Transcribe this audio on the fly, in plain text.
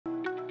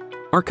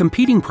Are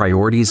competing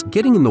priorities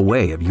getting in the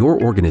way of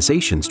your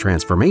organization's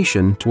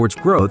transformation towards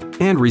growth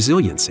and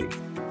resiliency?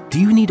 Do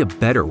you need a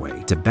better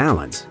way to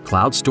balance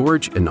cloud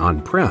storage and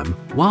on-prem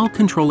while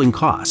controlling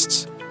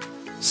costs?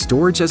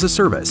 Storage as a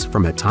Service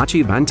from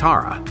Hitachi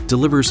Vantara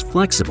delivers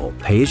flexible,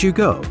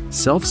 pay-as-you-go,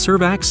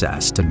 self-serve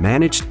access to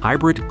managed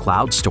hybrid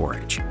cloud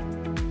storage.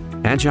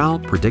 Agile,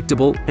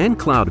 predictable, and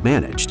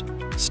cloud-managed,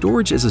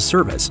 Storage as a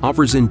Service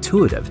offers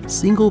intuitive,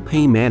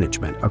 single-pane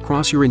management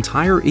across your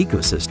entire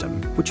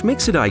ecosystem, which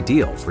makes it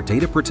ideal for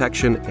data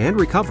protection and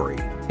recovery,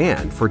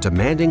 and for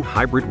demanding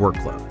hybrid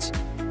workloads.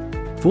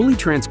 Fully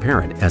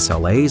transparent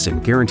SLAs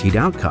and guaranteed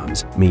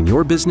outcomes mean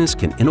your business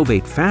can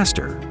innovate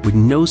faster with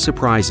no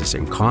surprises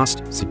in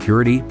cost,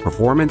 security,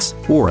 performance,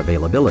 or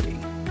availability.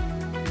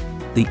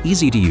 The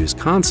easy-to-use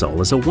console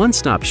is a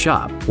one-stop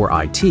shop where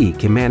IT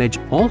can manage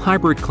all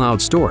hybrid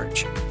cloud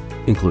storage,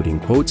 including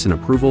quotes and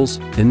approvals,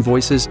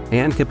 invoices,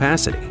 and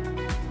capacity.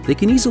 They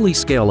can easily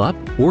scale up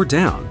or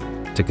down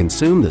to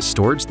consume the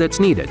storage that's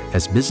needed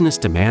as business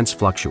demands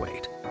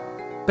fluctuate.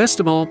 Best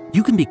of all,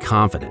 you can be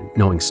confident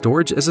knowing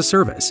Storage as a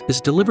Service is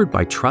delivered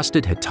by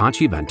trusted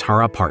Hitachi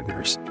Vantara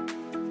partners.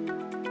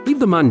 Leave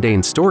the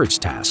mundane storage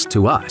tasks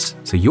to us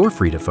so you're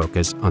free to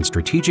focus on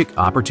strategic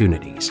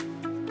opportunities.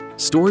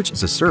 Storage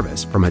as a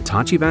Service from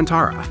Hitachi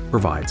Vantara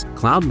provides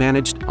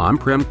cloud-managed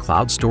on-prem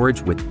cloud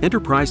storage with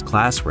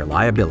enterprise-class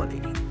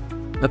reliability.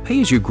 A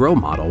pay-as-you-grow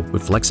model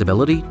with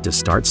flexibility to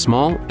start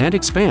small and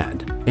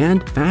expand,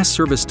 and fast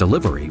service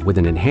delivery with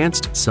an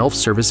enhanced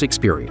self-service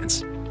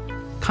experience.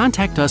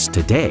 Contact us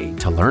today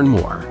to learn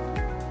more.